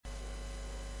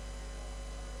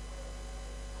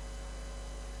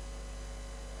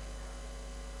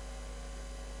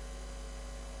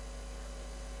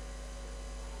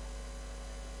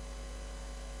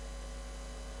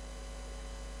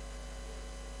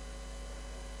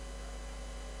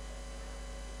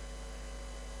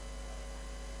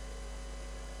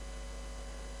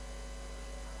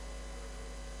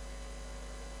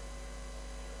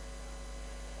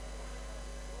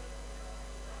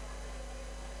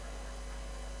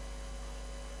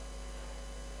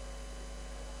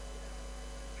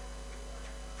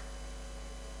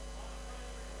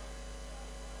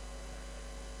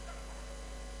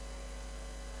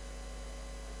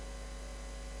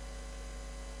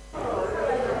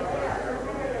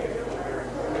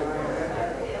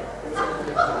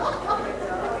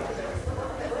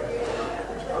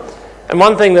And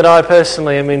one thing that I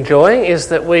personally am enjoying is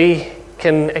that we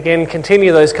can again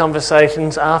continue those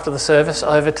conversations after the service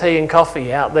over tea and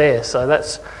coffee out there. So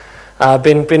that's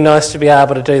been nice to be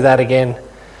able to do that again.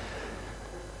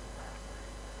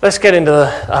 Let's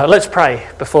pray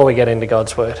before we get into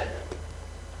God's Word.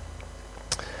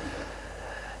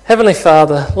 Heavenly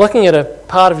Father, looking at a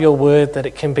part of your Word that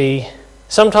it can be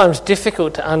sometimes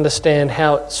difficult to understand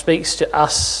how it speaks to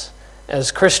us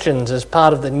as Christians as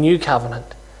part of the new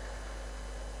covenant.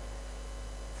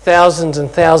 Thousands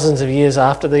and thousands of years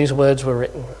after these words were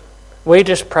written, we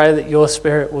just pray that your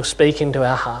Spirit will speak into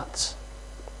our hearts.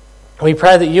 We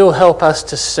pray that you'll help us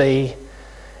to see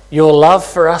your love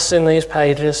for us in these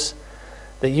pages,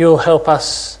 that you'll help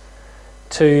us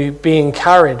to be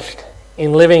encouraged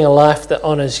in living a life that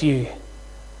honours you.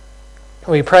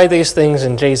 We pray these things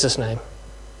in Jesus' name.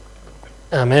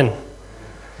 Amen.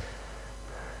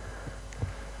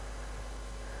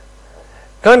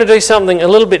 Going to do something a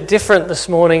little bit different this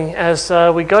morning as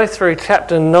we go through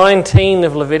chapter 19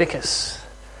 of Leviticus.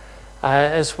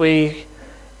 As we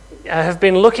have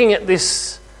been looking at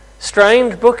this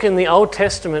strange book in the Old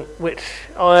Testament, which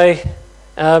I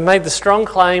made the strong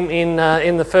claim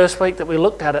in the first week that we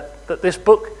looked at it, that this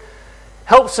book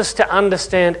helps us to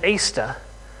understand Easter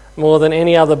more than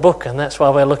any other book, and that's why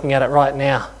we're looking at it right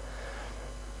now.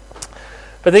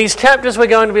 But these chapters we're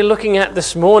going to be looking at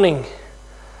this morning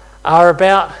are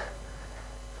about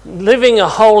living a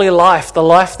holy life, the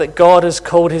life that God has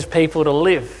called his people to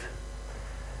live.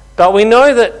 But we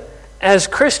know that as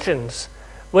Christians,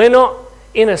 we're not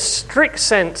in a strict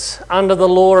sense under the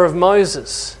law of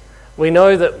Moses. We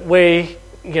know that we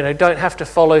don't have to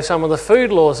follow some of the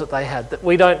food laws that they had, that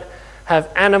we don't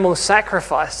have animal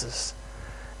sacrifices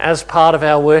as part of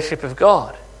our worship of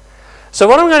God. So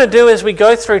what I'm going to do as we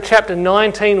go through chapter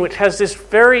 19, which has this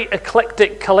very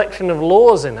eclectic collection of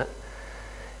laws in it,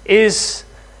 is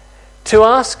to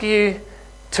ask you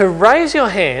to raise your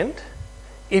hand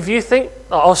if you think,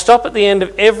 I'll stop at the end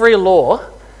of every law,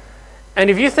 and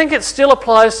if you think it still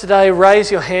applies today,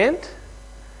 raise your hand.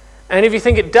 And if you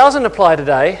think it doesn't apply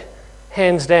today,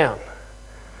 hands down.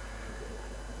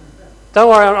 Don't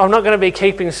worry, I'm not going to be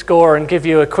keeping score and give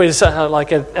you a quiz,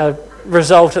 like a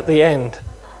result at the end.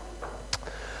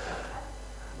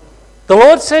 The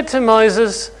Lord said to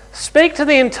Moses, "Speak to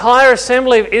the entire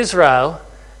assembly of Israel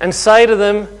and say to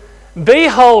them, 'Be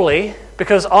holy,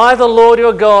 because I, the Lord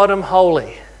your God, am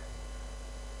holy.'"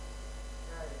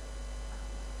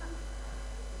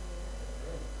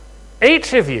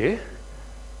 Each of you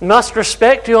must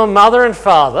respect your mother and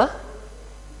father,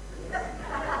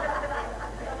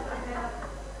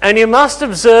 and you must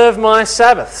observe my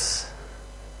Sabbaths.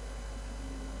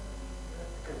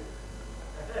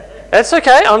 That's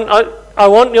okay. I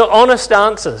want your honest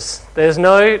answers. There's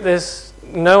no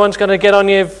one's going to get on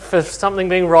you for something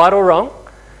being right or wrong.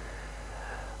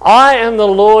 I am the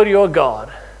Lord your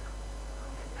God.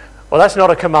 Well, that's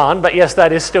not a command, but yes,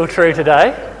 that is still true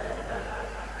today.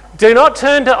 Do not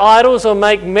turn to idols or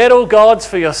make metal gods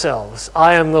for yourselves.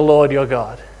 I am the Lord your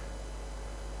God.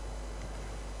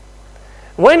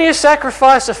 When you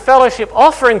sacrifice a fellowship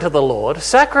offering to the Lord,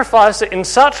 sacrifice it in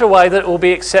such a way that it will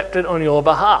be accepted on your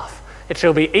behalf. It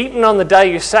shall be eaten on the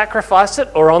day you sacrifice it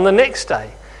or on the next day.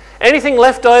 Anything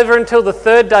left over until the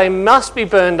third day must be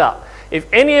burned up. If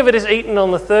any of it is eaten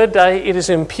on the third day, it is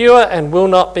impure and will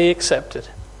not be accepted.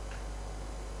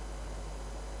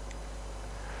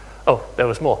 Oh, there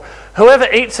was more. Whoever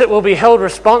eats it will be held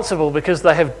responsible because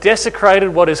they have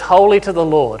desecrated what is holy to the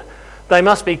Lord. They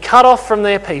must be cut off from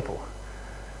their people.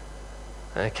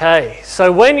 Okay, so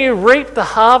when you reap the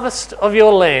harvest of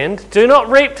your land, do not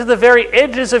reap to the very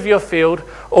edges of your field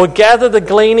or gather the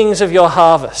gleanings of your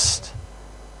harvest.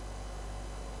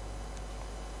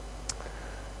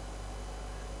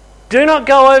 Do not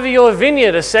go over your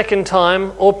vineyard a second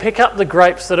time or pick up the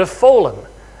grapes that have fallen.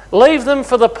 Leave them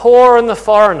for the poor and the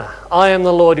foreigner. I am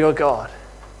the Lord your God.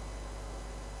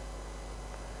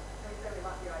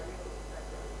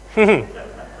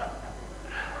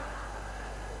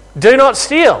 Do not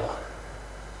steal.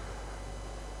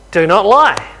 Do not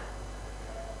lie.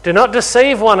 Do not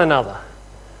deceive one another.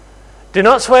 Do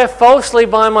not swear falsely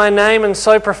by my name and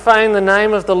so profane the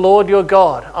name of the Lord your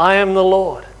God. I am the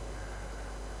Lord.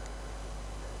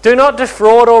 Do not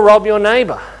defraud or rob your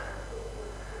neighbour.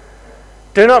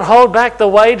 Do not hold back the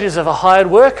wages of a hired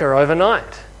worker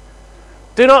overnight.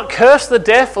 Do not curse the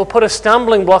deaf or put a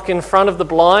stumbling block in front of the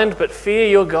blind, but fear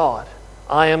your God.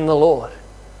 I am the Lord.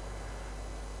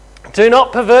 Do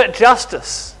not pervert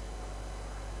justice.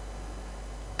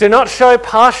 Do not show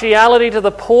partiality to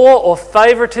the poor or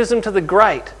favoritism to the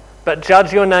great, but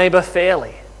judge your neighbour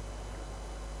fairly.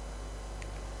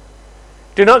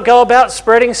 Do not go about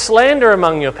spreading slander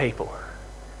among your people.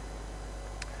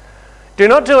 Do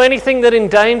not do anything that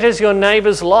endangers your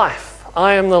neighbour's life.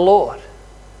 I am the Lord.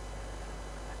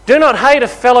 Do not hate a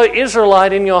fellow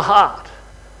Israelite in your heart.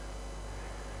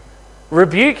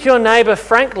 Rebuke your neighbour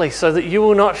frankly so that you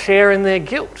will not share in their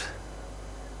guilt.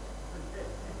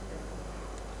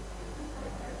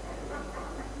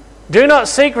 Do not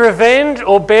seek revenge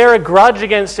or bear a grudge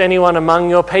against anyone among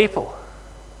your people.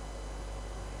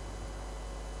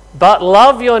 But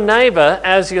love your neighbour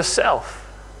as yourself.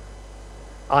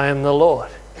 I am the Lord.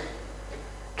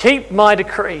 Keep my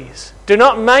decrees. Do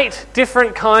not mate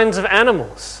different kinds of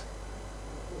animals.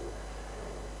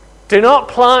 Do not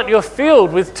plant your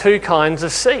field with two kinds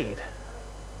of seed.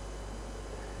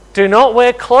 Do not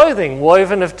wear clothing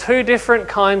woven of two different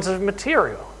kinds of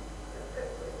material.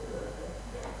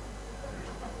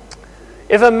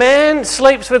 If a man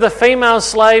sleeps with a female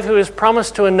slave who is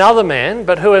promised to another man,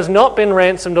 but who has not been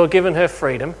ransomed or given her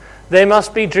freedom, there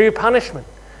must be due punishment.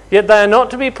 Yet they are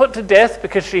not to be put to death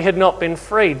because she had not been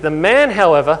freed. The man,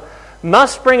 however,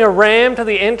 must bring a ram to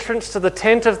the entrance to the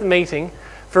tent of the meeting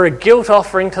for a guilt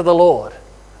offering to the Lord.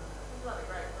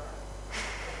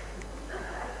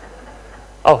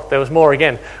 Oh, there was more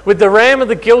again. With the ram of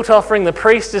the guilt offering, the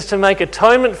priest is to make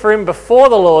atonement for him before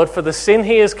the Lord for the sin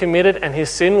he has committed, and his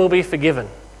sin will be forgiven.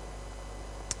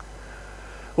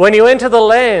 When you enter the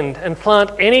land and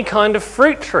plant any kind of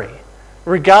fruit tree,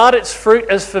 regard its fruit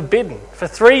as forbidden. For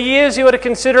 3 years you are to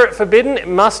consider it forbidden. It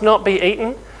must not be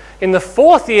eaten. In the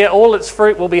 4th year all its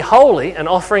fruit will be holy, an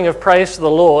offering of praise to the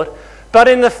Lord. But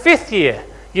in the 5th year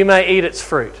you may eat its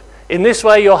fruit. In this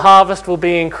way your harvest will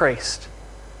be increased.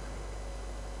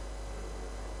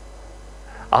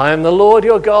 I am the Lord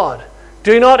your God.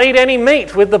 Do not eat any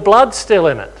meat with the blood still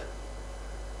in it.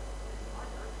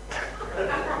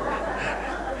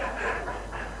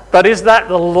 But is that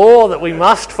the law that we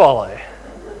must follow?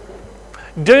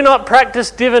 Do not practice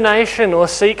divination or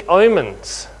seek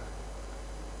omens.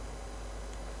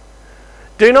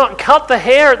 Do not cut the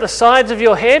hair at the sides of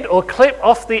your head or clip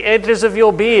off the edges of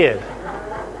your beard.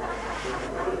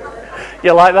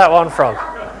 You like that one, Frog?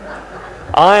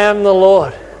 I am the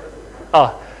Lord.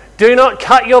 Do not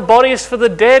cut your bodies for the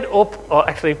dead or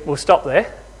actually, we'll stop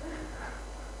there.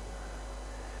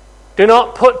 Do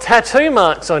not put tattoo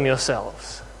marks on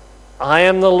yourselves. I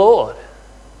am the Lord.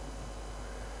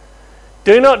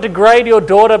 Do not degrade your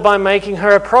daughter by making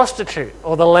her a prostitute,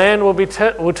 or the land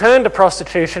will turn to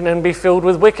prostitution and be filled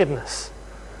with wickedness.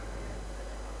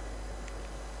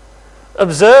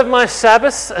 Observe my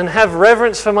Sabbaths and have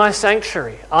reverence for my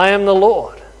sanctuary. I am the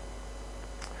Lord.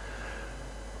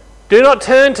 Do not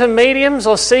turn to mediums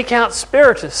or seek out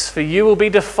spiritists, for you will be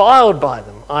defiled by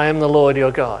them. I am the Lord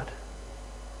your God.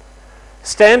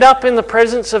 Stand up in the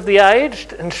presence of the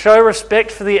aged and show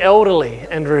respect for the elderly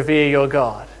and revere your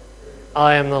God.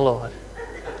 I am the Lord.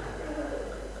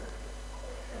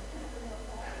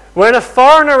 When a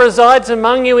foreigner resides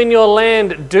among you in your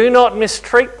land, do not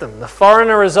mistreat them. The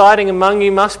foreigner residing among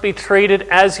you must be treated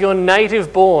as your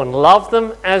native born. Love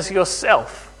them as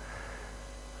yourself.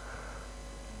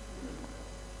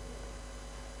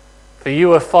 For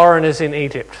you are foreigners in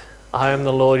Egypt. I am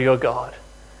the Lord your God.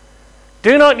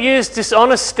 Do not use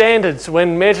dishonest standards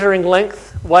when measuring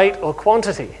length, weight, or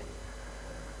quantity.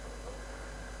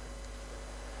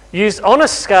 Use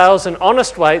honest scales and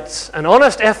honest weights, an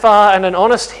honest ephah and an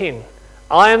honest hin.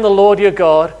 I am the Lord your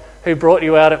God who brought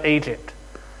you out of Egypt.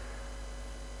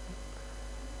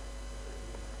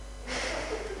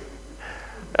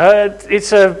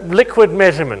 It's a liquid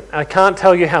measurement. I can't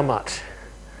tell you how much.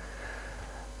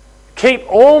 Keep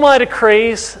all my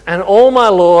decrees and all my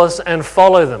laws and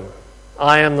follow them.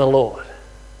 I am the Lord.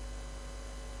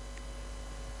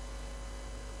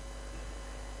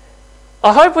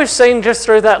 I hope we've seen just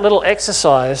through that little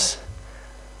exercise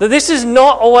that this is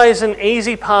not always an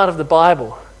easy part of the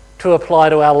Bible to apply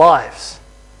to our lives.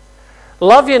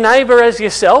 Love your neighbour as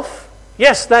yourself.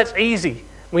 Yes, that's easy.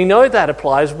 We know that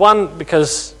applies. One,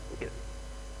 because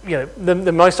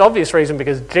the most obvious reason,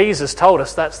 because Jesus told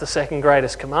us that's the second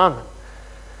greatest commandment.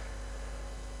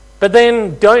 But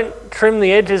then don't trim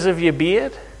the edges of your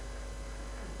beard.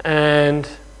 And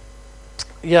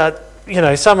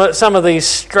some of these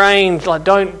strange, like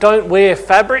don't wear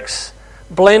fabrics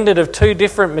blended of two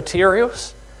different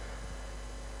materials.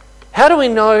 How do we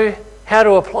know how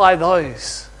to apply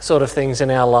those sort of things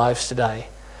in our lives today?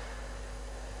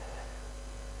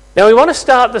 Now we want to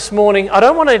start this morning. I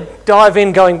don't want to dive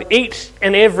in going to each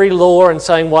and every law and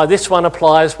saying why this one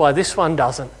applies, why this one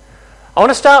doesn't. I want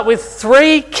to start with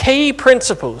 3 key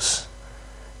principles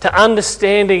to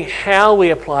understanding how we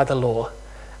apply the law.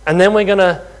 And then we're going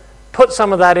to put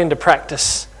some of that into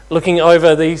practice, looking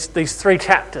over these 4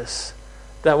 chapters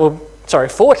that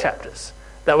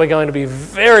we're going to be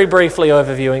very briefly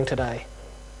overviewing today.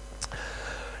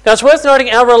 Now, it's worth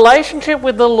noting our relationship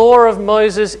with the law of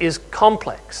Moses is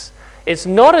complex. It's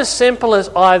not as simple as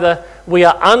either we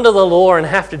are under the law and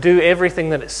have to do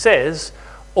everything that it says,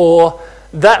 or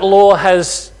that law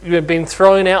has been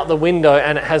thrown out the window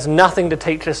and it has nothing to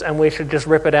teach us and we should just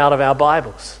rip it out of our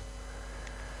Bibles.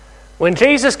 When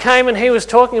Jesus came and he was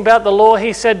talking about the law,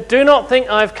 he said, "Do not think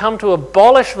I have come to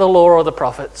abolish the law or the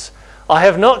prophets. I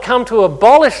have not come to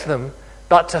abolish them,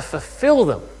 but to fulfill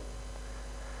them."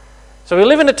 So we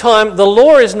live in a time, the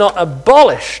law is not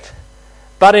abolished,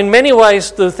 but in many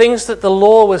ways the things that the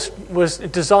law was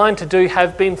designed to do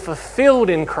have been fulfilled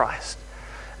in Christ.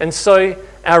 And so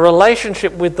our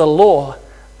relationship with the law,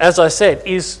 as I said,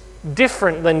 is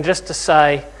different than just to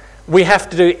say we have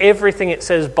to do everything it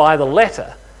says by the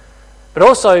letter, but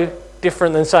also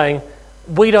different than saying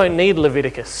we don't need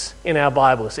Leviticus in our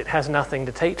Bibles. It has nothing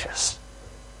to teach us.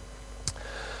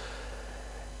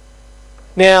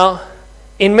 Now,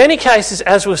 in many cases,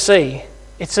 as we'll see,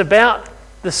 it's about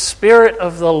the spirit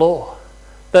of the law.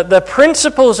 That the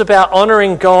principles about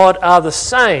honouring God are the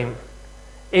same,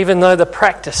 even though the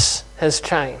practice has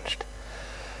changed.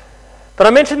 But I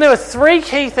mentioned there were 3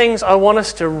 key things I want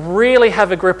us to really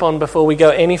have a grip on before we go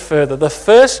any further. The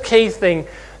first key thing,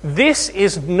 this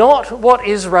is not what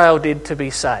Israel did to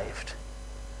be saved.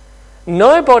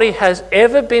 Nobody has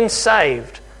ever been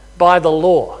saved by the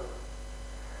law.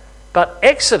 But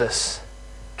Exodus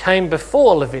came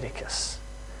before Leviticus.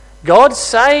 God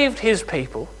saved his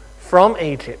people from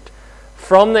Egypt,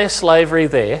 from their slavery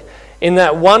there, in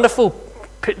that wonderful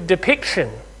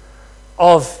depiction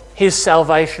of his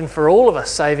salvation for all of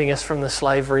us, saving us from the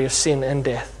slavery of sin and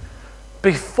death,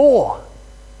 before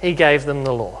he gave them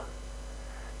the law.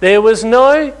 There was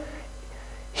no,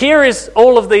 here is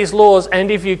all of these laws,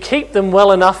 and if you keep them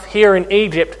well enough here in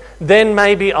Egypt, then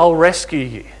maybe I'll rescue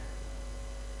you.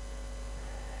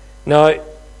 No,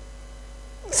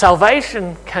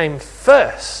 salvation came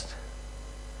first.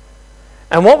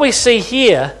 And what we see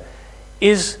here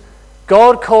is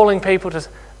God calling people to,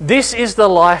 this is the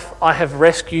life I have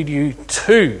rescued you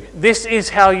to. This is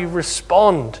how you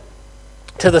respond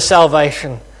to the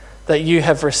salvation that you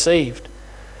have received.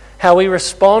 How we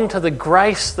respond to the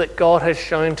grace that God has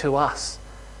shown to us.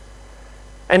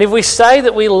 And if we say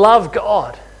that we love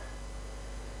God,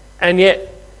 and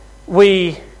yet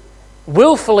we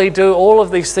willfully do all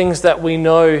of these things that we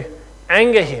know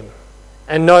anger him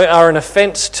and know are an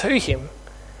offence to him,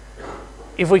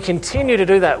 if we continue to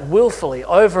do that willfully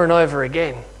over and over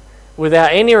again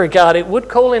without any regard, it would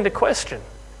call into question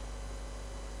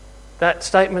that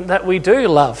statement that we do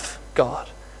love God.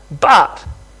 But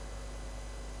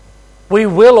we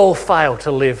will all fail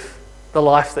to live the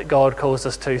life that God calls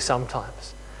us to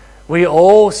sometimes. We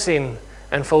all sin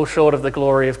and fall short of the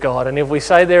glory of God. And if we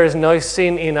say there is no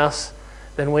sin in us,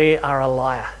 then we are a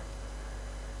liar.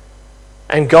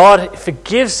 And God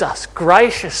forgives us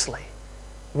graciously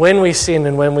when we sin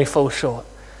and when we fall short.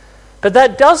 But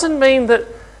that doesn't mean that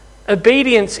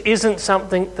obedience isn't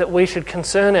something that we should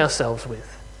concern ourselves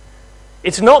with.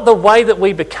 It's not the way that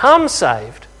we become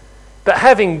saved, but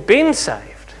having been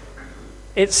saved,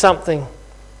 it's something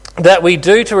that we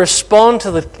do to respond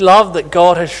to the love that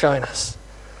God has shown us.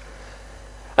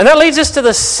 And that leads us to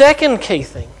the second key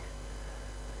thing,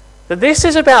 that this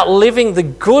is about living the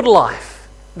good life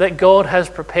that God has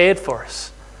prepared for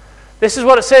us. This is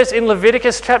what it says in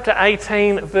Leviticus chapter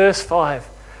 18, verse 5.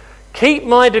 "Keep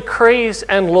my decrees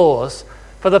and laws,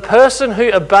 for the person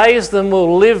who obeys them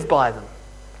will live by them.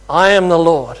 I am the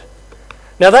Lord."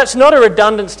 Now that's not a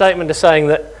redundant statement to saying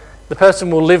that the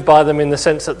person will live by them in the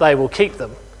sense that they will keep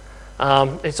them.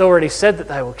 It's already said that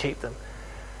they will keep them.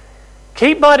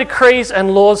 "Keep my decrees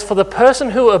and laws, for the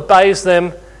person who obeys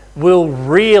them will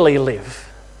really live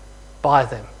by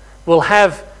them, will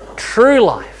have true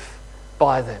life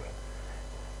by them."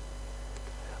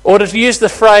 Or to use the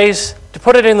phrase, to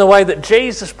put it in the way that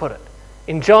Jesus put it,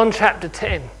 in John chapter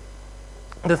 10,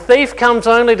 "The thief comes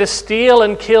only to steal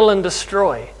and kill and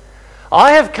destroy.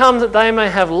 I have come that they may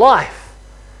have life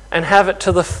and have it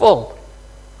to the full."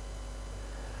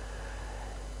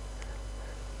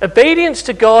 Obedience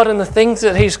to God and the things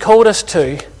that he's called us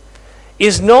to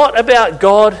is not about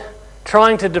God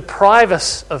trying to deprive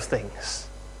us of things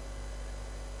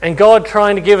and God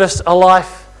trying to give us a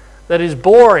life that is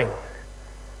boring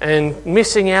and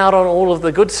missing out on all of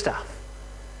the good stuff.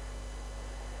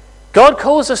 God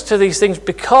calls us to these things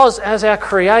because, as our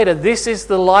Creator, this is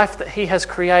the life that he has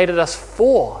created us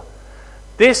for.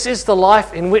 This is the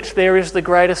life in which there is the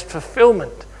greatest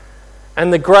fulfillment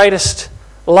and the greatest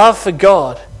love for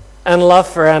God and love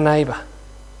for our neighbour.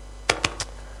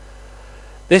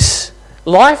 This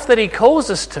life that he calls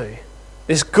us to,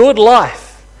 this good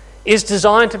life, is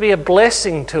designed to be a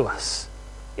blessing to us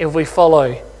if we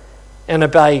follow and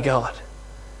obey God.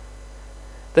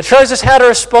 That shows us how to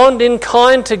respond in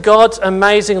kind to God's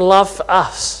amazing love for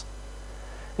us.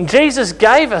 And Jesus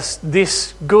gave us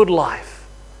this good life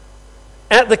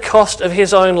at the cost of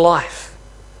his own life.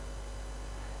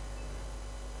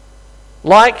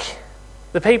 Like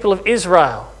the people of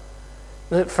Israel,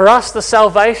 that for us the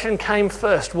salvation came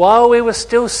first. While we were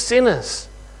still sinners,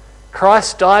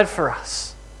 Christ died for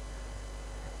us.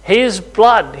 His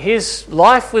blood, his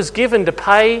life was given to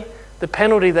pay the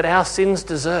penalty that our sins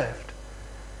deserved.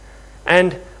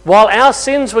 And while our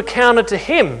sins were counted to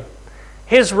him,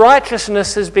 his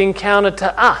righteousness has been counted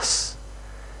to us,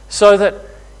 so that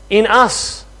in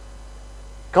us,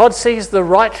 God sees the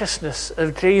righteousness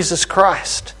of Jesus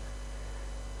Christ.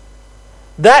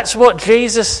 That's what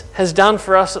Jesus has done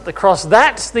for us at the cross.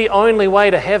 That's the only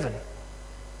way to heaven,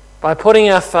 by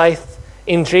putting our faith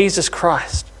in Jesus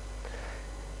Christ.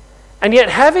 And yet,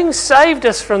 having saved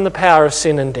us from the power of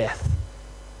sin and death,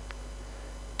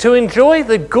 to enjoy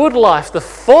the good life, the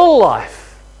full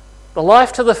life, the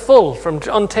life to the full from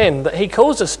John 10 that he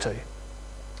calls us to,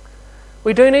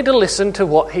 we do need to listen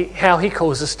to how he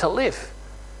calls us to live.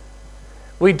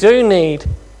 We do need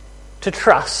to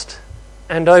trust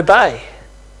and obey.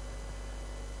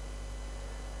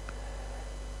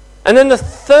 And then the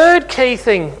third key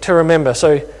thing to remember,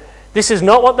 so this is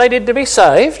not what they did to be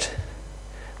saved.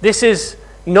 This is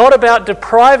not about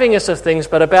depriving us of things,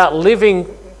 but about living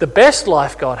the best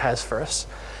life God has for us.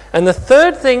 And the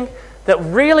third thing that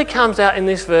really comes out in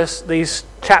this verse, these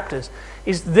chapters,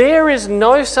 is there is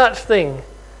no such thing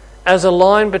as a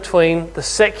line between the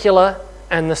secular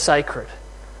and the sacred.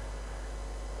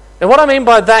 And what I mean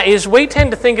by that is we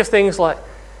tend to think of things like,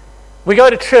 we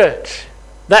go to church,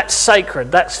 that's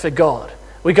sacred, that's for God.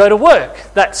 We go to work,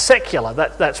 that's secular,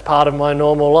 that's part of my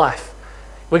normal life.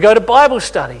 We go to Bible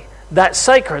study, that's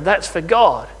sacred, that's for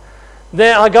God.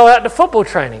 Then I go out to football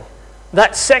training,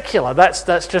 that's secular,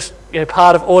 that's just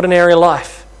part of ordinary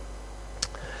life.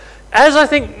 As I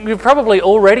think you've probably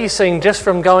already seen just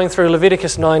from going through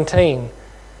Leviticus 19,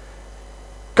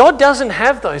 God doesn't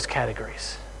have those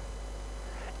categories.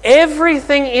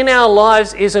 Everything in our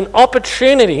lives is an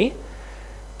opportunity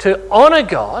to honour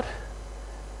God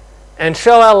and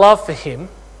show our love for him,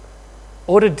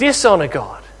 or to dishonour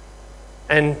God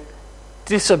and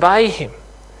disobey him.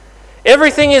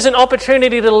 Everything is an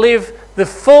opportunity to live the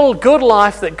full good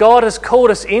life that God has called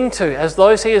us into as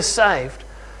those he has saved,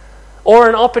 or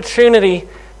an opportunity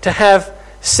to have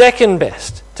second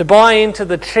best, to buy into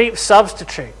the cheap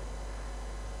substitute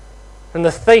and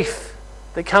the thief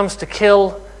that comes to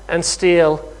kill and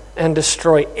steal and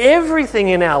destroy. Everything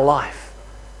in our life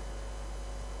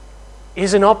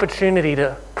is an opportunity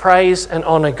to praise and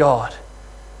honour God.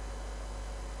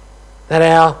 That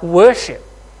our worship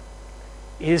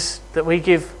is that we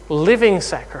give living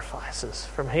sacrifices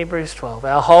from Hebrews 12,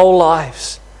 our whole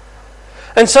lives.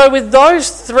 And so with those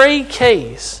three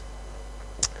keys,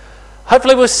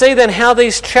 hopefully we'll see then how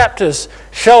these chapters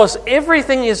show us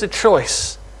everything is a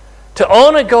choice to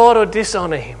honour God or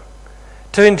dishonour him,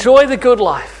 to enjoy the good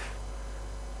life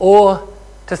or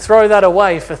to throw that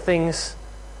away for things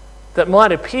that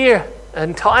might appear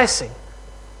enticing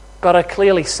but are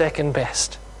clearly second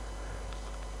best.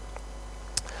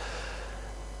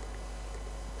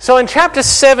 So in chapter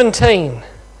 17,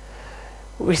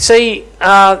 we see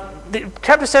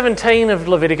chapter 17 of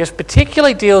Leviticus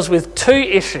particularly deals with two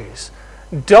issues.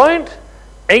 Don't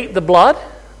eat the blood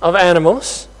of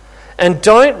animals and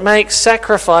don't make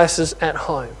sacrifices at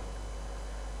home,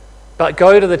 but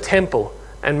go to the temple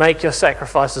and make your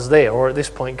sacrifices there, or at this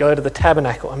point, go to the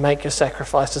tabernacle and make your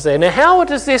sacrifices there. Now, how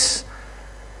does this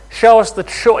show us the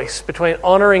choice between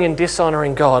honouring and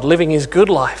dishonouring God, living his good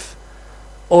life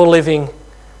or living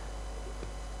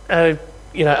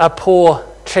a poor,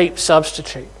 cheap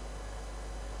substitute?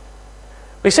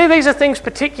 We see these are things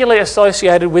particularly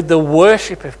associated with the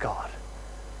worship of God.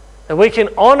 That we can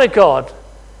honour God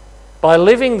by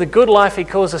living the good life he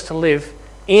calls us to live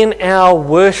in our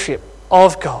worship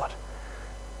of God.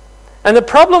 And the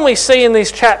problem we see in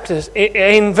these chapters,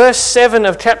 in verse 7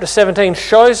 of chapter 17,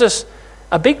 shows us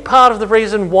a big part of the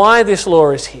reason why this law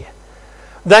is here.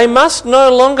 They must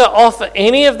no longer offer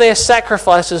any of their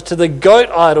sacrifices to the goat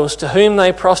idols to whom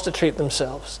they prostitute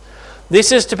themselves.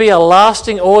 This is to be a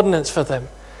lasting ordinance for them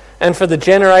and for the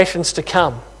generations to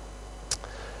come.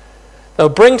 They'll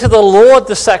bring to the Lord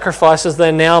the sacrifices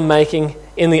they're now making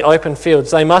in the open fields.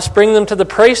 They must bring them to the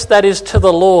priest, that is, to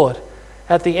the Lord,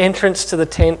 at the entrance to the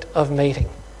tent of meeting.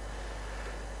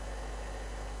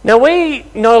 Now we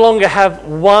no longer have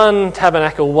one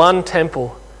tabernacle, one temple,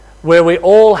 where we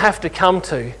all have to come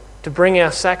to bring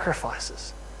our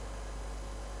sacrifices.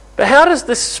 But how does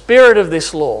the spirit of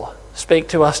this law speak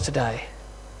to us today?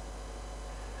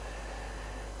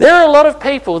 There are a lot of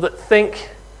people that think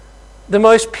the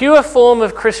most pure form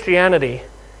of Christianity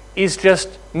is just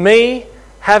me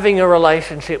having a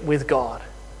relationship with God.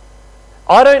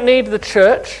 I don't need the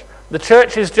church. The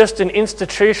church is just an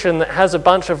institution that has a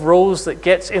bunch of rules that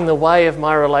gets in the way of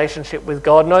my relationship with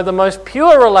God. No, the most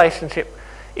pure relationship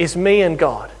is me and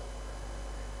God.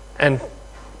 And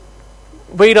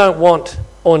we don't want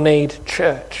or need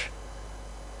church.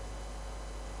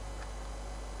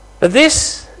 But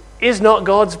this is not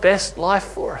God's best life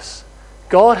for us.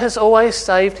 God has always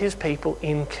saved his people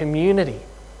in community.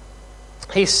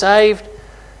 He chose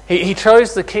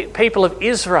the people of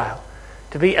Israel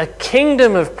to be a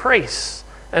kingdom of priests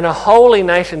and a holy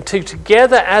nation, to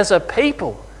together as a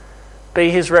people be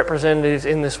his representatives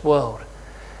in this world.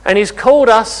 And he's called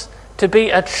us to be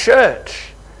a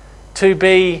church, to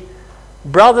be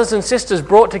brothers and sisters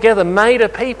brought together, made a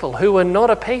people who were not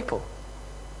a people.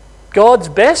 God's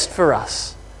best for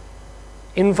us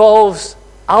involves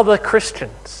other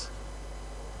Christians,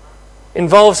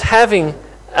 involves having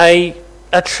a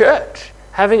church,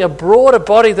 having a broader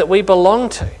body that we belong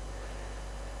to.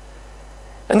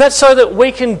 And that's so that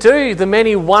we can do the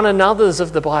many one another's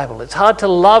of the Bible. It's hard to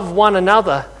love one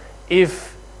another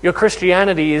if your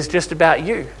Christianity is just about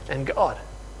you and God.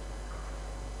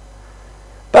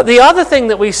 But the other thing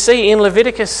that we see in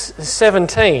Leviticus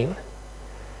 17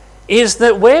 is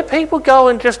that where people go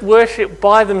and just worship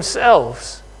by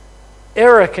themselves,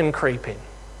 error can creep in.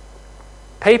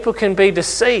 People can be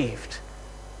deceived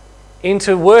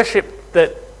into worship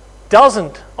that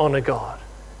doesn't honour God,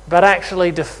 but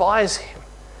actually defies him.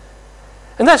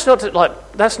 And that's not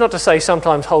to say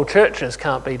sometimes whole churches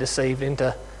can't be deceived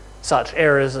into such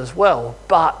errors as well.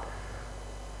 But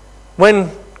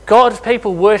when God's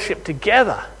people worship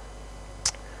together,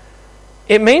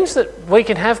 it means that we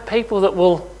can have people that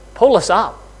will pull us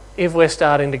up if we're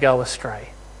starting to go astray.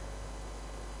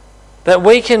 That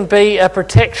we can be a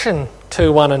protection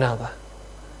to one another.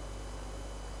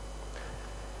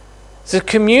 The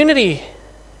community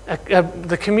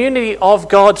of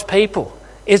God's people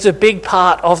is a big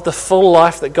part of the full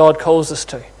life that God calls us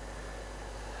to.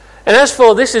 And as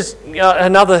for, this is the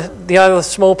other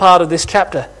small part of this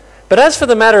chapter, but as for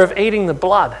the matter of eating the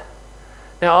blood,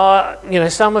 now,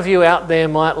 some of you out there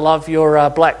might love your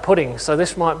black pudding, so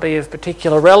this might be of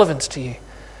particular relevance to you.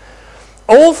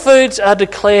 All foods are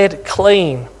declared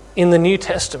clean in the New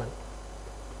Testament.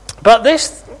 But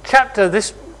this chapter,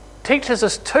 this teaches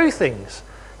us two things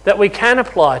that we can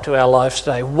apply to our lives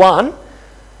today. One,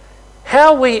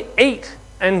 how we eat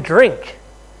and drink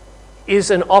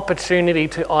is an opportunity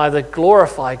to either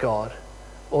glorify God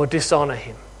or dishonour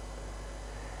him.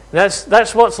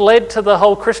 That's what's led to the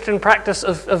whole Christian practice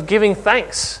of giving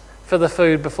thanks for the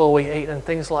food before we eat and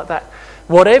things like that.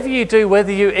 Whatever you do,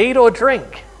 whether you eat or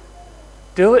drink,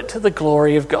 do it to the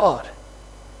glory of God.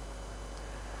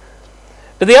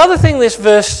 But the other thing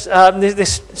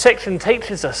this section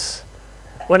teaches us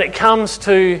when it comes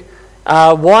to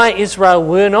why Israel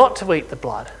were not to eat the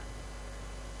blood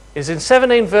is in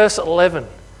 17 verse 11.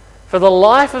 For the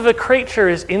life of a creature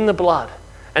is in the blood,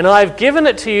 and I have given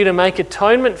it to you to make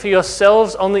atonement for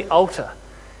yourselves on the altar.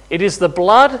 It is the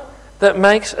blood that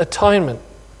makes atonement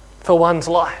for one's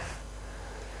life.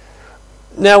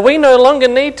 Now we no longer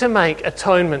need to make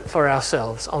atonement for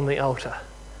ourselves on the altar.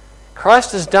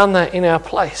 Christ has done that in our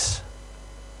place.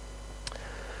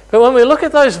 But when we look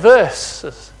at those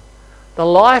verses, the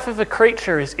life of a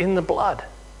creature is in the blood.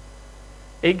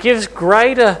 It gives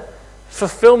greater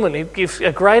fulfillment, it gives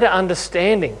a greater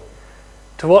understanding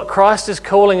to what Christ is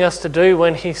calling us to do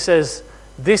when he says,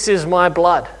 "This is my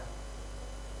blood.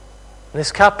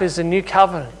 This cup is a new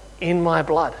covenant in my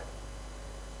blood.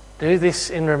 Do this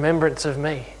in remembrance of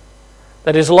me."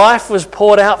 That his life was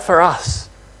poured out for us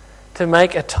to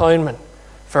make atonement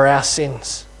for our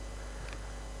sins.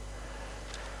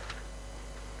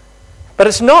 But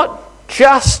it's not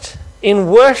just in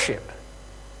worship,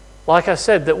 like I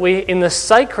said, that we, in the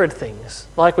sacred things,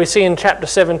 like we see in chapter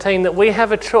 17, that we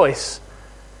have a choice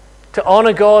to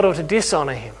honour God or to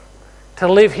dishonour him,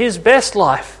 to live his best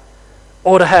life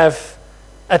or to have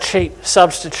a cheap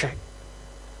substitute.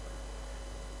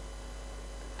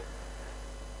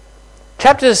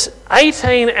 Chapters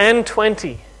 18 and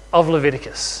 20 of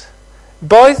Leviticus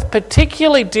both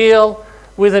particularly deal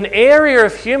with an area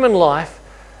of human life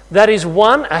that is,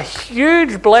 one, a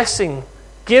huge blessing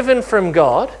given from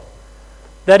God,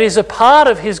 that is a part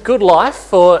of his good life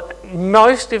for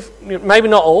most, if maybe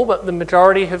not all, but the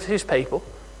majority of his people,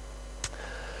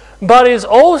 but is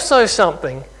also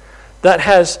something that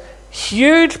has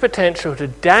huge potential to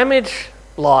damage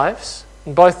lives,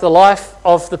 both the life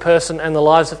of the person and the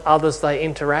lives of others they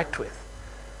interact with.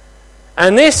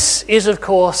 And this is, of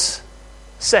course,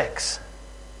 sex.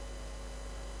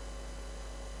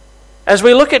 As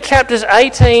we look at chapters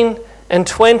 18 and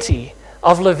 20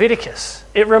 of Leviticus,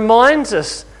 it reminds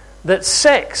us that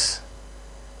sex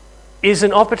is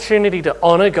an opportunity to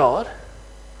honour God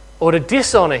or to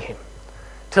dishonour Him,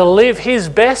 to live His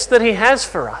best that He has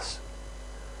for us,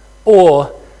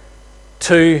 or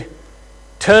to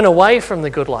turn away from the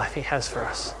good life He has for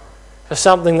us, for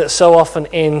something that so often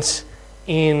ends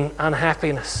in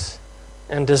unhappiness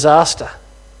and disaster.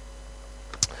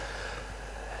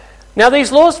 Now,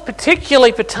 these laws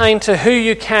particularly pertain to who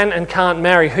you can and can't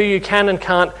marry, who you can and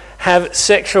can't have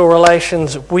sexual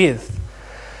relations with.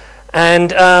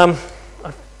 And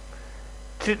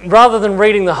rather than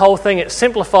reading the whole thing, it's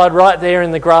simplified right there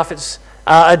in the graph. It's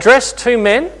addressed to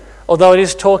men, although it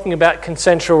is talking about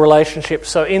consensual relationships.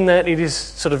 So in that it is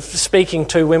sort of speaking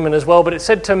to women as well. But it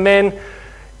said to men,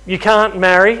 you can't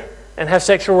marry and have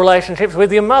sexual relationships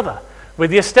with your mother,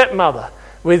 with your stepmother,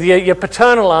 with your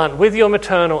paternal aunt, with your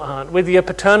maternal aunt, with your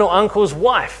paternal uncle's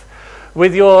wife,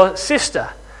 with your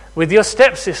sister, with your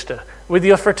stepsister, with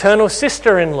your fraternal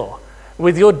sister-in-law,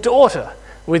 with your daughter,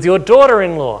 with your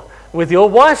daughter-in-law, with your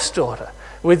wife's daughter,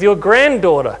 with your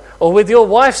granddaughter, or with your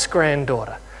wife's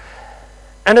granddaughter.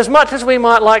 And as much as we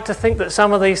might like to think that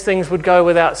some of these things would go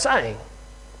without saying,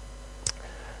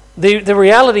 the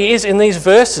reality is in these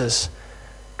verses,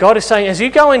 God is saying, as you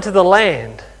go into the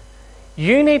land,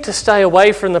 you need to stay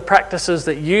away from the practices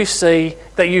that you see,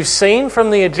 that you've seen from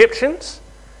the Egyptians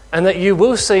and that you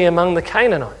will see among the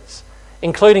Canaanites,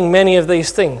 including many of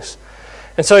these things.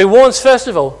 And so he warns, first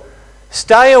of all,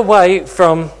 stay away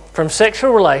from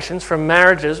sexual relations, from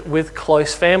marriages with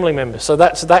close family members. So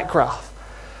that's that graph.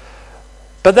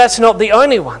 But that's not the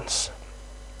only ones.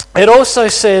 It also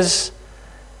says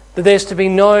that there's to be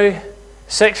no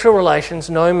sexual relations,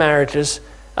 no marriages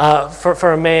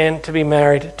for a man to be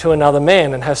married to another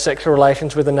man and have sexual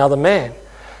relations with another man.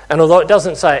 And although it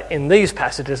doesn't say it in these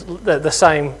passages, the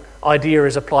same idea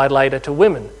is applied later to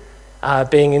women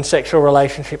being in sexual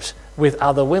relationships with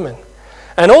other women.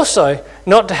 And also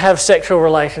not to have sexual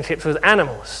relationships with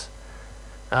animals.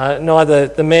 Neither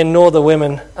the men nor the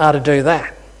women are to do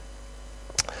that.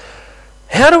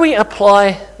 How do we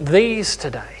apply these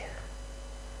today?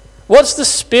 What's the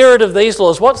spirit of these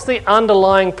laws? What's the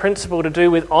underlying principle to do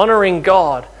with honouring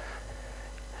God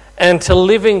and to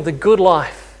living the good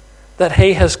life that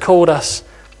He has called us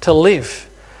to live?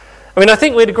 I mean, I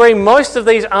think we'd agree most of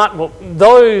these aren't, well,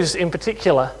 those in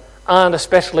particular aren't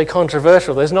especially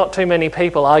controversial. There's not too many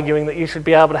people arguing that you should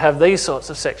be able to have these sorts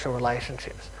of sexual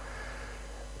relationships.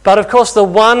 But of course, the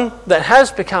one that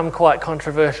has become quite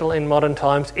controversial in modern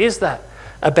times is that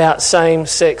about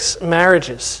same-sex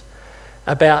marriages,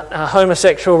 about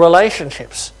homosexual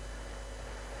relationships.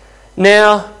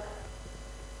 Now,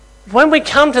 when we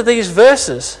come to these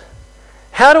verses,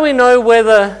 how do we know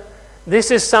whether this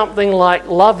is something like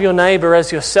love your neighbour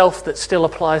as yourself that still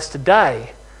applies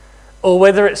today, or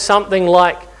whether it's something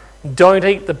like don't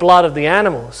eat the blood of the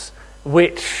animals,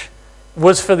 which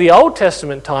was for the Old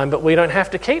Testament time, but we don't have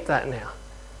to keep that now?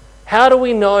 How do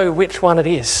we know which one it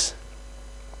is?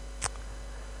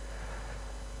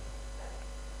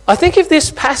 I think if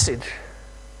this passage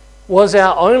was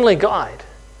our only guide,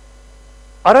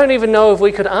 I don't even know if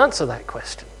we could answer that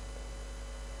question.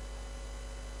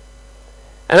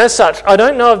 And as such, I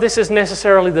don't know if this is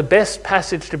necessarily the best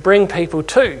passage to bring people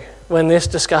to when this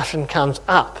discussion comes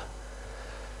up.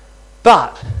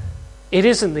 But it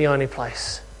isn't the only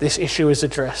place this issue is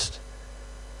addressed.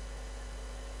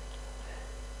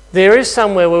 There is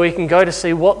somewhere where we can go to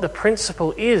see what the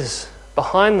principle is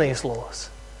behind these laws.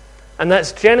 And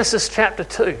that's Genesis chapter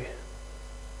 2.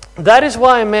 That is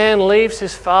why a man leaves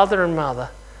his father and mother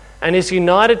and is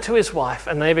united to his wife,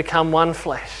 and they become one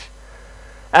flesh.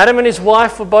 Adam and his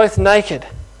wife were both naked,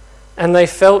 and they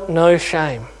felt no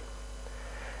shame.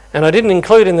 And I didn't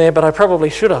include in there, but I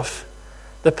probably should have,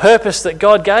 the purpose that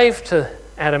God gave to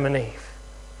Adam and Eve: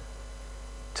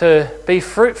 to be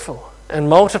fruitful and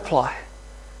multiply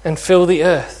and fill the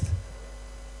earth.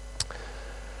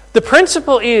 The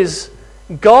principle is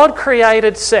God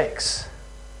created sex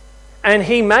and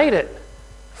He made it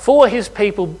for His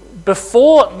people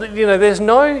before, there's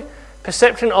no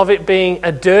perception of it being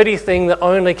a dirty thing that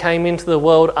only came into the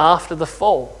world after the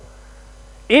fall.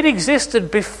 It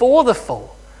existed before the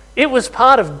fall. It was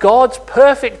part of God's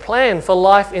perfect plan for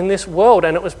life in this world,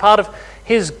 and it was part of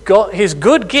his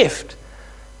good gift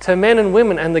to men and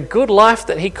women and the good life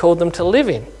that he called them to live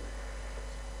in.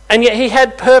 And yet he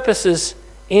had purposes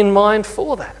in mind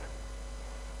for that.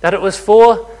 That it was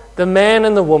for the man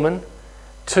and the woman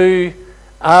to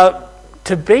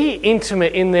be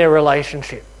intimate in their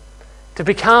relationship, to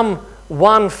become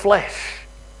one flesh,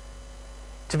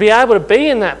 to be able to be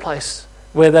in that place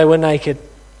where they were naked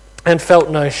and felt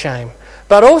no shame.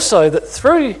 But also that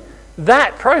through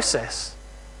that process,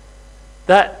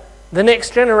 that the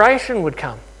next generation would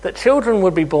come, that children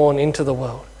would be born into the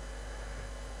world.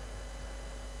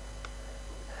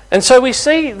 And so we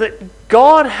see that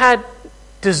God had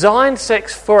designed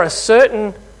sex for a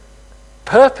certain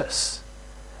purpose,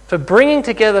 for bringing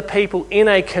together people in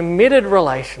a committed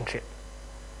relationship,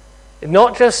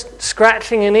 not just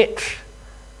scratching an itch,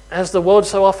 as the world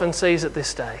so often sees it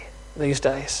these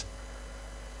days.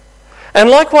 And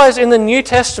likewise in the New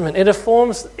Testament, it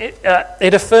affirms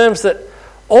that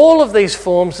all of these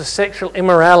forms of sexual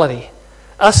immorality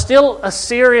are still a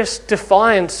serious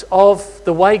defiance of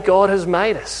the way God has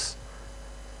made us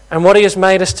and what he has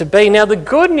made us to be. Now, the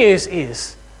good news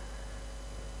is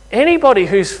anybody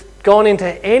who's gone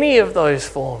into any of those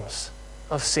forms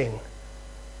of sin,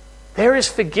 there is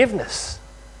forgiveness.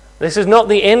 This is not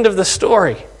the end of the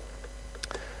story.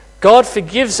 God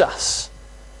forgives us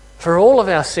for all of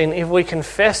our sin if we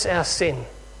confess our sin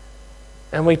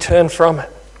and we turn from it.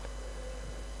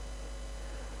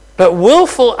 But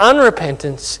willful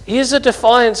unrepentance is a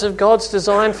defiance of God's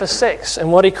design for sex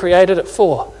and what he created it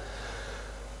for.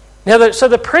 Now, so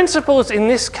the principles in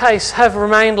this case have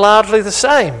remained largely the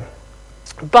same,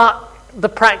 but the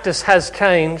practice has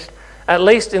changed, at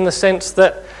least in the sense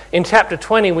that in chapter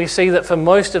 20 we see that for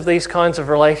most of these kinds of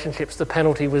relationships the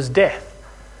penalty was death.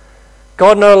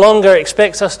 God no longer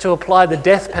expects us to apply the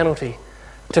death penalty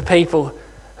to people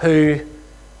who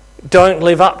don't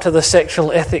live up to the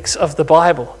sexual ethics of the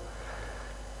Bible.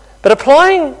 But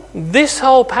applying this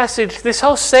whole passage, this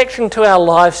whole section to our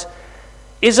lives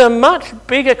is a much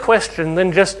bigger question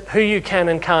than just who you can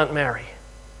and can't marry,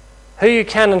 who you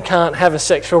can and can't have a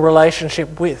sexual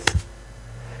relationship with.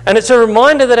 And it's a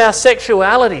reminder that our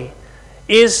sexuality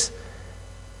is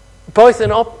both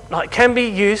can be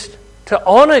used to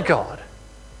honour God,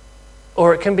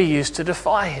 or it can be used to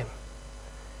defy him.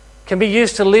 It can be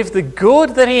used to live the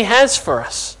good that he has for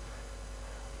us,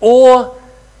 or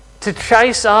to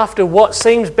chase after what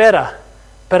seems better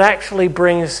but actually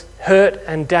brings hurt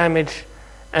and damage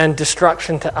and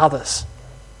destruction to others.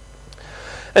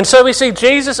 And so we see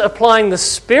Jesus applying the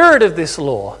spirit of this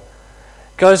law,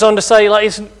 goes on to say,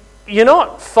 you're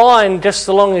not fine just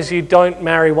so long as you don't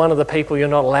marry one of the people you're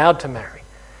not allowed to marry.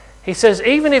 He says,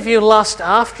 even if you lust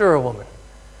after a woman,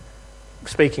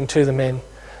 speaking to the men,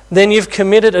 then you've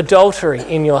committed adultery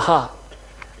in your heart.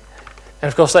 And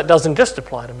of course that doesn't just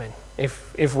apply to men.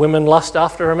 If women lust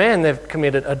after a man, they've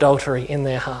committed adultery in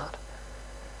their heart.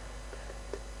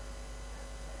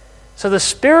 So the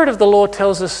Spirit of the Lord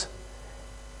tells us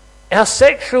our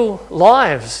sexual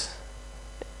lives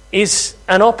is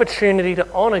an opportunity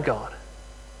to honour God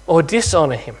or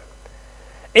dishonour him.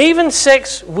 Even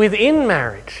sex within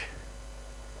marriage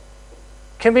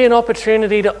can be an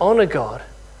opportunity to honour God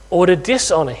or to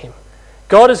dishonour him.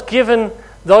 God has given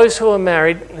those who are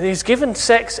married, he's given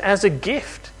sex as a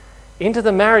gift into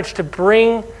the marriage to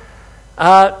bring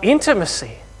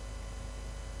intimacy,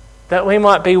 that we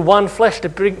might be one flesh, to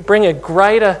bring a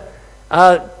greater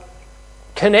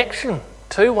connection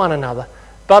to one another,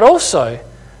 but also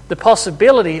the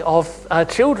possibility of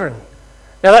children.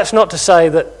 Now, that's not to say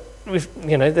that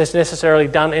there's necessarily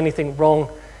done anything wrong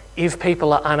if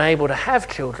people are unable to have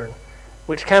children,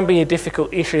 which can be a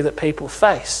difficult issue that people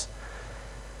face.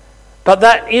 But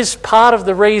that is part of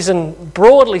the reason,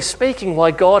 broadly speaking, why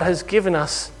God has given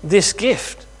us this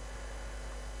gift.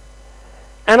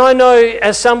 And I know,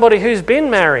 as somebody who's been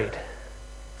married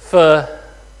for,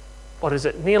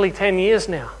 nearly 10 years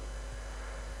now,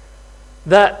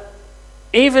 that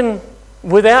even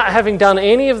without having done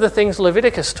any of the things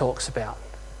Leviticus talks about,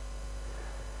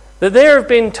 that there have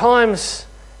been times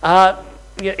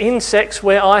in sex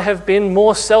where I have been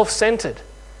more self-centered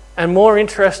and more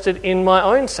interested in my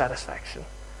own satisfaction,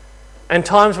 and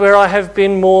times where I have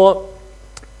been more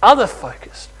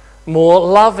other-focused, more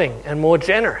loving and more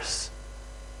generous.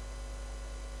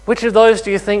 Which of those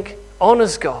do you think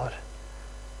honours God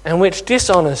and which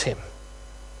dishonours him?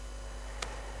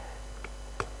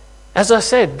 As I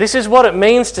said, this is what it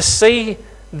means to see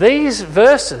these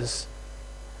verses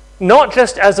not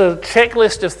just as a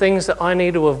checklist of things that I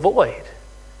need to avoid,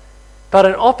 but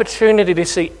an opportunity to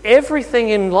see everything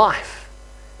in life,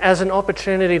 as an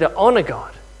opportunity to honour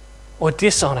God or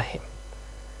dishonour him.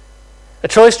 A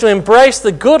choice to embrace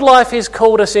the good life he's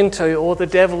called us into or the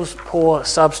devil's poor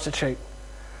substitute.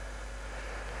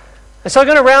 And so I'm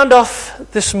going to round off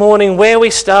this morning where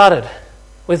we started,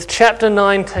 with chapter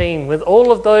 19, with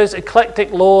all of those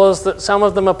eclectic laws that some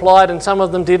of them applied and some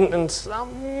of them didn't, and some,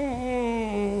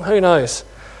 who knows.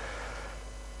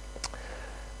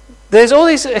 There's all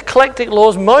these eclectic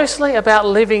laws mostly about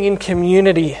living in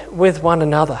community with one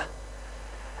another.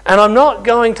 And I'm not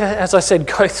going to, as I said,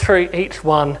 go through each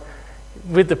one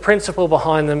with the principle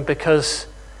behind them, because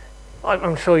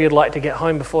I'm sure you'd like to get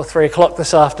home before 3 o'clock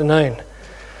this afternoon.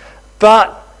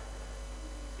 But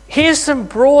here's some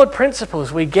broad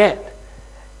principles we get,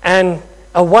 and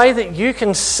a way that you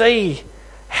can see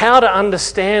how to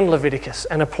understand Leviticus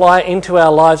and apply it into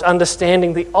our lives,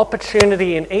 understanding the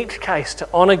opportunity in each case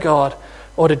to honour God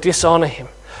or to dishonour him.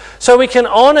 So we can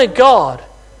honour God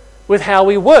with how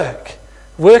we work.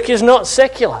 Work is not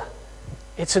secular.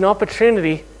 It's an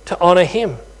opportunity to honour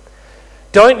him.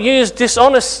 Don't use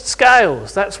dishonest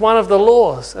scales. That's one of the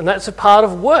laws, and that's a part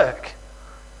of work.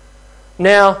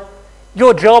 Now,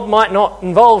 your job might not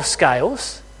involve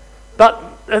scales, but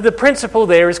the principle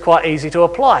there is quite easy to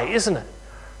apply, isn't it?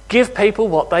 Give people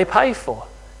what they pay for.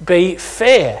 Be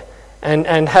fair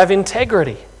and have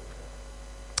integrity.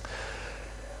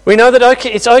 We know that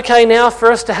it's okay now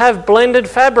for us to have blended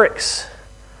fabrics.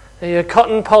 Your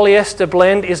cotton polyester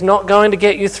blend is not going to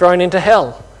get you thrown into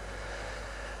hell.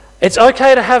 It's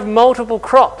okay to have multiple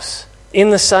crops in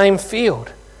the same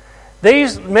field.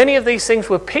 Many of these things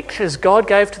were pictures God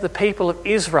gave to the people of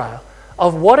Israel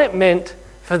of what it meant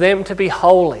for them to be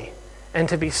holy and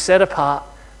to be set apart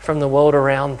from the world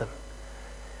around them.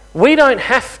 We don't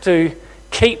have to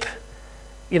keep,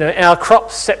 our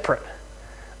crops separate.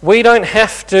 We don't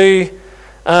have to,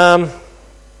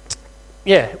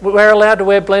 we're allowed to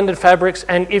wear blended fabrics,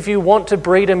 and if you want to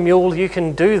breed a mule, you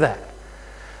can do that.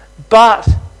 But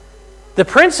the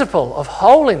principle of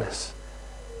holiness,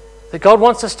 that God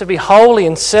wants us to be holy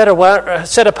and set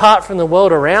apart from the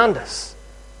world around us,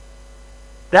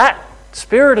 that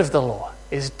spirit of the law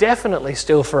is definitely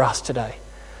still for us today.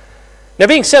 Now,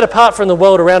 being set apart from the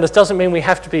world around us doesn't mean we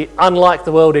have to be unlike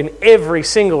the world in every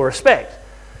single respect,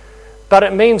 but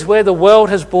it means where the world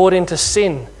has bought into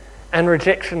sin and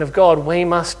rejection of God, we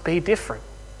must be different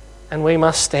and we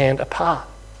must stand apart.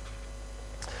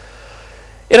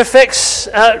 It affects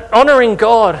honouring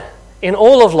God in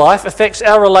all of life, affects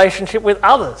our relationship with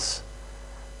others.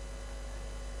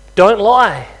 Don't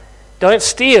lie, don't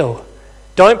steal,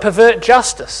 don't pervert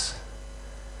justice.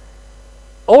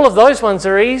 All of those ones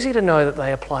are easy to know that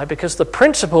they apply because the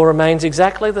principle remains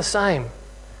exactly the same.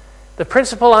 The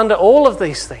principle under all of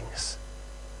these things: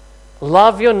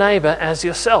 love your neighbour as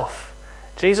yourself.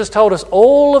 Jesus told us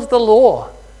all of the law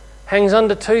hangs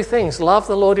under two things: love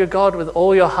the Lord your God with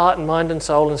all your heart and mind and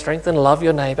soul and strength, and love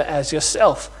your neighbour as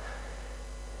yourself.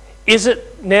 Is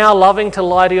it now loving to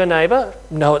lie to your neighbour?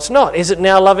 No, it's not. Is it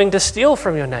now loving to steal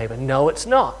from your neighbour? No, it's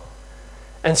not.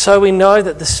 And so we know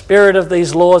that the spirit of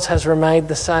these laws has remained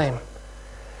the same.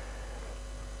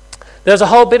 There's a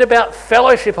whole bit about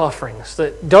fellowship offerings,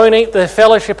 that don't eat the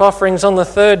fellowship offerings on the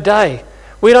third day.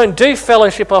 We don't do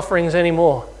fellowship offerings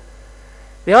anymore.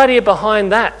 The idea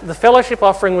behind that, the fellowship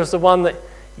offering was the one that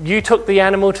you took the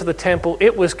animal to the temple,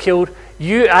 it was killed,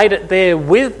 you ate it there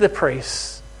with the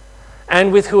priests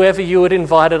and with whoever you had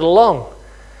invited along.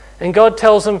 And God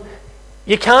tells them,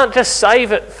 you can't just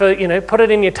save it for, put it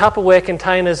in your Tupperware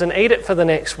containers and eat it for the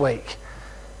next week.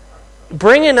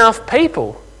 Bring enough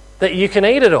people that you can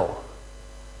eat it all.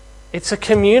 It's a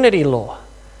community law.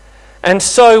 And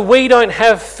so we don't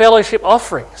have fellowship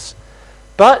offerings.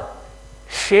 But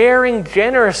sharing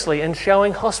generously and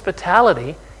showing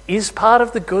hospitality is part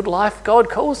of the good life God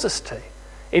calls us to.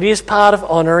 It is part of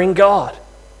honouring God.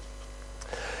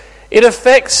 It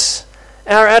affects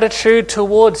our attitude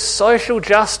towards social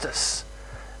justice.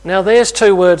 Now, there's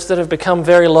two words that have become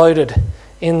very loaded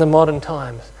in the modern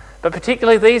times. But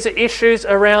particularly these are issues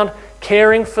around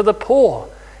caring for the poor,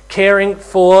 caring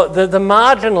for the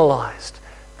marginalised,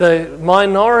 the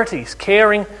minorities,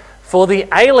 caring for the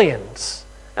aliens,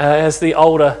 as the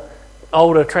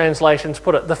older translations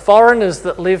put it, the foreigners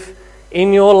that live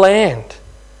in your land.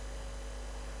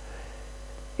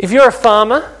 If you're a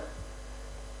farmer,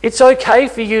 it's okay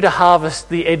for you to harvest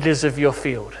the edges of your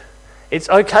field. It's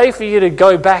okay for you to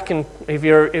go back and, if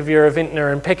you're a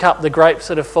vintner, and pick up the grapes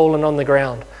that have fallen on the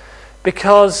ground.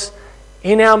 Because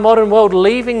in our modern world,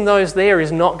 leaving those there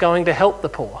is not going to help the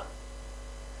poor.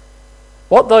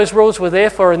 What those rules were there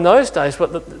for in those days,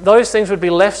 those things would be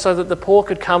left so that the poor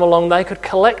could come along, they could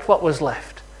collect what was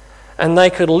left, and they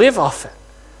could live off it.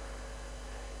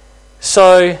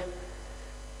 So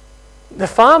the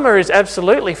farmer is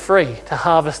absolutely free to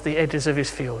harvest the edges of his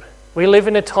field. We live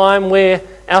in a time where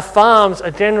our farms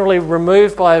are generally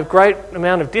removed by a great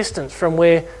amount of distance from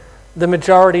where the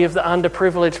majority of the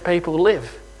underprivileged people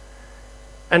live.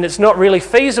 And it's not really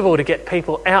feasible to get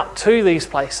people out to these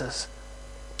places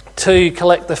to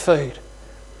collect the food.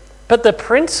 But the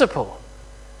principle,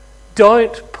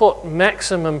 don't put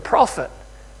maximum profit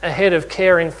ahead of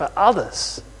caring for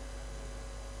others,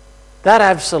 that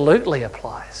absolutely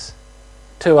applies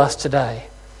to us today.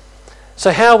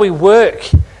 So how we work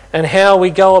and how we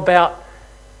go about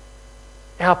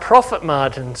our profit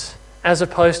margins as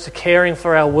opposed to caring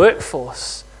for our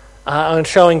workforce and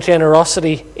showing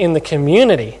generosity in the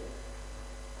community,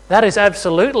 that is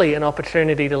absolutely an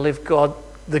opportunity to live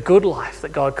the good life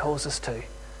that God calls us to,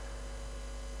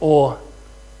 or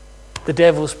the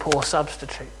devil's poor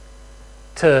substitute,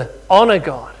 to honour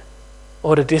God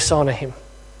or to dishonour him.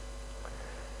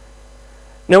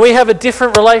 Now we have a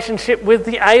different relationship with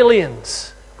the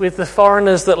aliens, with the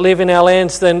foreigners that live in our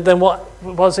lands than what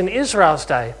was in Israel's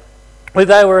day, where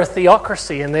they were a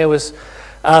theocracy and there was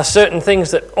certain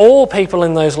things that all people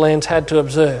in those lands had to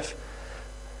observe.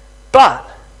 But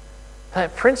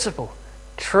that principle,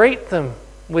 treat them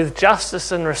with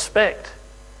justice and respect,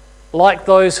 like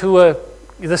those who are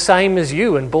the same as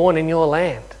you and born in your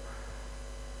land.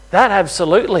 That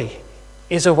absolutely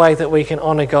is a way that we can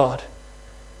honour God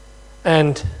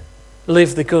and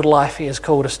live the good life he has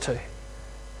called us to.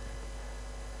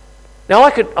 Now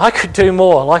I could do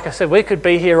more. Like I said, we could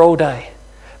be here all day.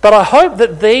 But I hope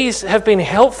that these have been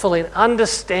helpful in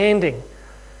understanding,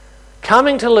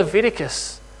 coming to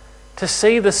Leviticus to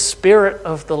see the spirit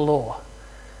of the law.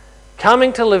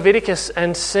 Coming to Leviticus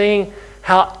and seeing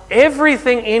how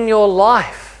everything in your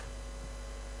life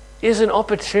is an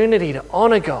opportunity to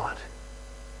honour God,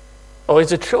 or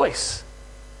is a choice.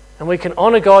 And we can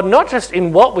honour God not just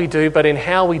in what we do, but in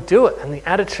how we do it and the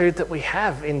attitude that we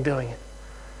have in doing it.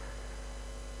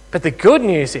 But the good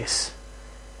news is,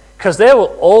 because there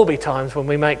will all be times when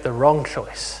we make the wrong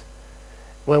choice,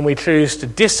 when we choose to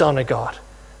dishonour God,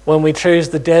 when we choose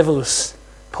the devil's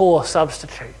poor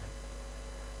substitute.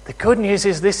 The good news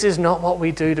is this is not what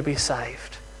we do to be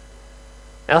saved.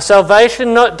 Our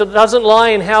salvation doesn't lie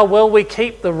in how well we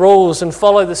keep the rules and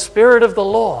follow the spirit of the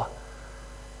law,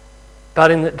 but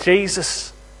in that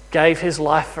Jesus gave his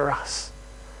life for us.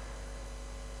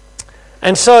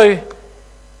 And so,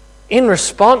 in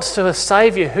response to a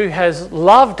Saviour who has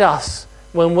loved us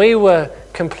when we were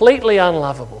completely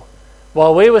unlovable,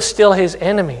 while we were still his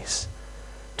enemies,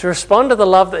 to respond to the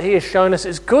love that he has shown us,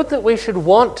 is good that we should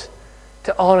want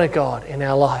to honour God in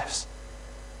our lives.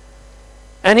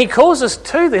 And he calls us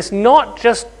to this not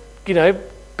just,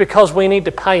 because we need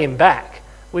to pay him back.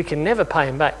 We can never pay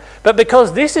him back. But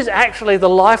because this is actually the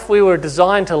life we were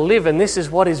designed to live, and this is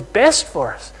what is best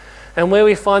for us, and where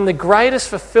we find the greatest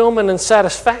fulfillment and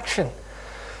satisfaction.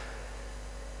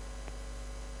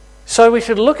 So we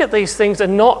should look at these things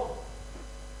and not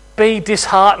be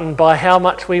disheartened by how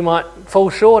much we might fall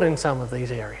short in some of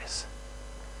these areas.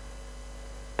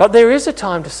 But there is a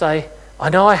time to say, I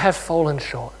know I have fallen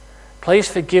short. Please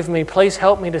forgive me. Please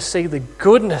help me to see the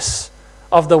goodness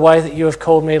of the way that you have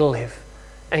called me to live,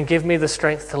 and give me the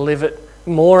strength to live it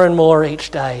more and more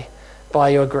each day by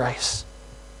your grace.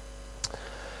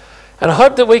 And I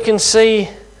hope that we can see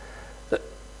that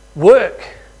work,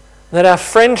 that our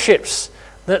friendships,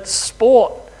 that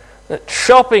sport, that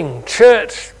shopping,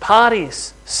 church,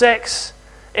 parties, sex,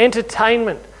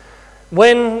 entertainment,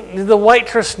 when the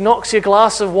waitress knocks your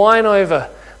glass of wine over,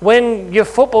 when your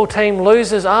football team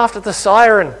loses after the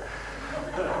siren.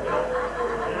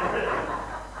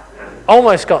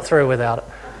 Almost got through without it.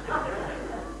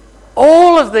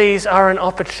 All of these are an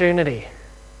opportunity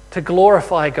to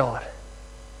glorify God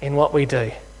in what we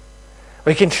do.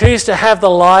 We can choose to have the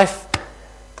life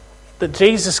that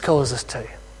Jesus calls us to.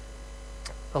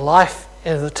 The life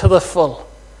to the full.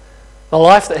 The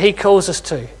life that he calls us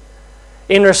to.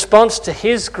 In response to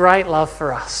his great love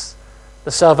for us.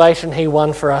 The salvation he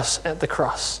won for us at the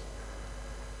cross.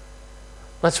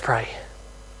 Let's pray.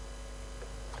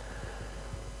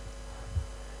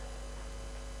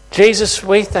 Jesus,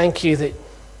 we thank you that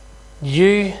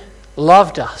you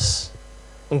loved us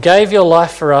and gave your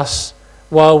life for us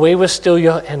while we were still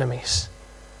your enemies.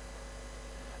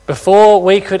 Before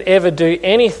we could ever do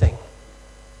anything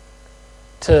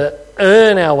to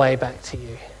earn our way back to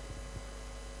you,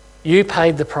 you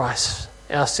paid the price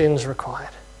our sins required.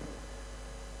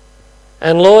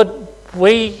 And Lord,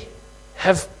 we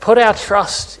have put our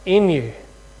trust in you,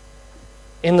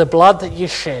 in the blood that you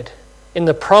shed, in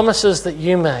the promises that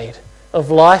you made of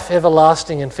life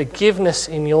everlasting and forgiveness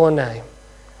in your name.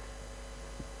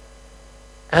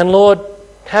 And Lord,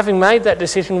 having made that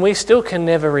decision, we still can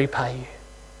never repay you.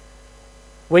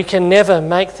 We can never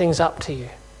make things up to you.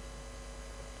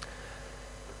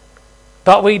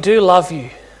 But we do love you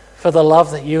for the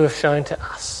love that you have shown to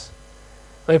us.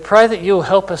 We pray that you will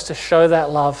help us to show that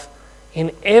love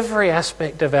in every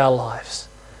aspect of our lives,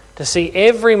 to see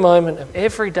every moment of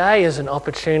every day as an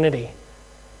opportunity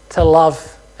to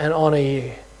love and honour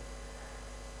you.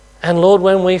 And Lord,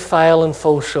 when we fail and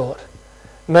fall short,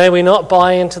 may we not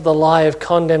buy into the lie of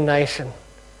condemnation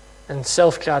and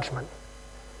self-judgment,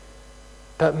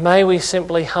 but may we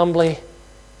simply humbly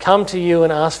come to you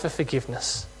and ask for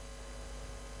forgiveness,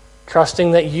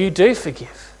 trusting that you do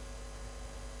forgive,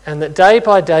 and that day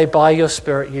by day, by your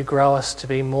Spirit, you grow us to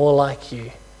be more like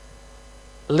you,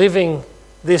 living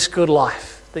this good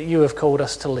life that you have called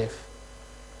us to live,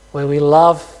 where we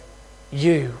love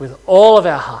you with all of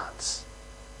our hearts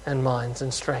and minds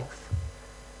and strength,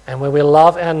 and where we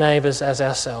love our neighbours as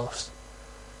ourselves.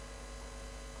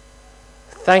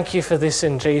 Thank you for this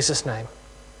in Jesus' name.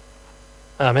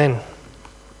 Amen.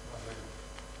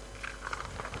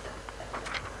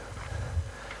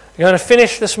 We're going to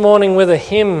finish this morning with a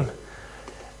hymn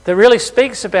that really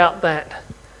speaks about that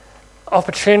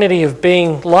opportunity of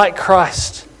being like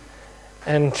Christ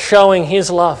and showing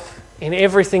his love in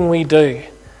everything we do.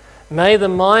 May the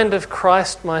mind of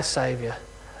Christ, my Saviour,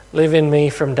 live in me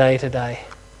from day to day.